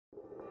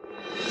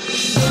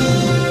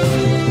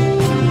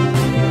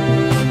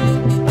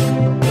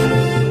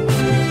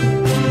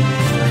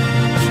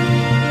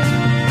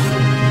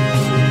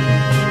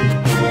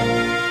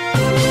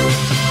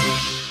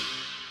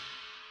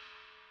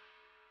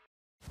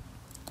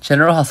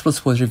General Hospital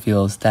Spoilers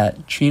reveals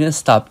that Trina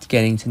stopped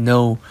getting to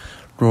know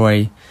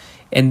Roy,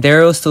 and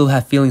Daryl still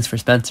had feelings for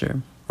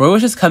Spencer. Roy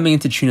was just coming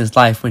into Trina's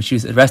life when she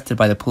was arrested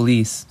by the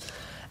police.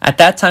 At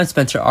that time,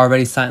 Spencer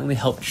already silently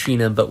helped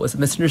Trina but was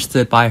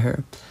misunderstood by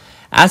her.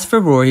 As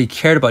for Roy, he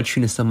cared about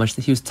Trina so much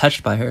that he was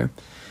touched by her.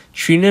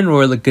 Trina and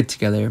Roy look good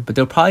together, but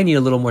they'll probably need a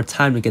little more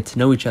time to get to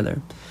know each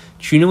other.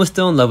 Trina was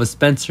still in love with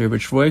Spencer,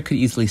 which Roy could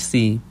easily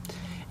see.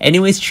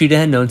 Anyways, Trina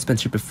had known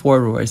Spencer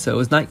before Roy, so it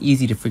was not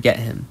easy to forget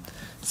him.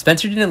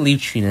 Spencer didn't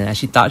leave Trina as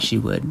she thought she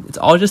would. It's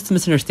all just a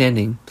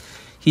misunderstanding.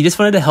 He just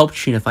wanted to help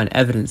Trina find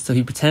evidence, so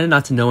he pretended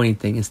not to know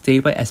anything and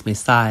stayed by Esme's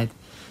side.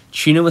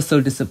 Trina was so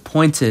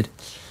disappointed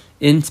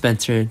in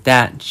Spencer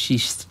that she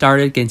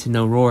started getting to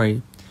know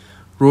Roy.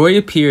 Roy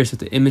appears with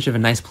the image of a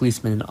nice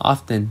policeman and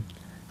often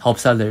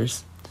helps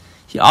others.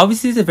 He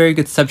obviously is a very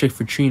good subject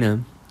for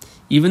Trina.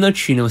 Even though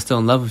Trina was still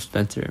in love with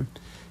Spencer,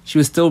 she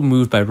was still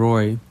moved by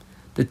Roy.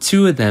 The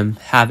two of them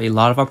have a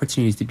lot of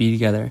opportunities to be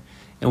together,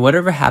 and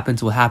whatever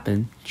happens will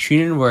happen.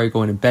 Trina and Roy are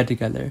going to bed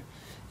together,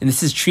 and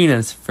this is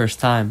Trina's first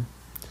time.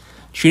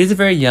 Trina is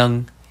very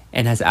young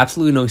and has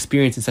absolutely no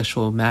experience in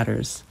sexual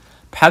matters.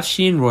 Perhaps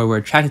she and Roy were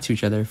attracted to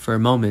each other for a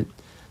moment.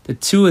 The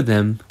two of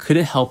them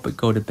couldn't help but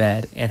go to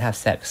bed and have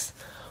sex.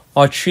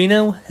 While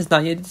Trina has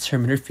not yet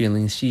determined her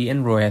feelings, she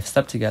and Roy have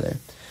slept together.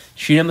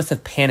 Trina must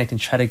have panicked and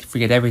tried to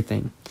forget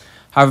everything.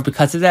 However,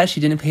 because of that, she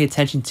didn't pay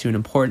attention to an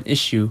important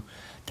issue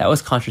that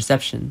was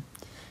contraception.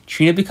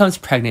 Trina becomes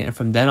pregnant, and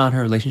from then on,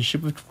 her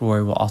relationship with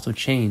Roy will also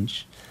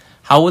change.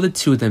 How will the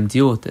two of them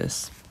deal with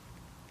this?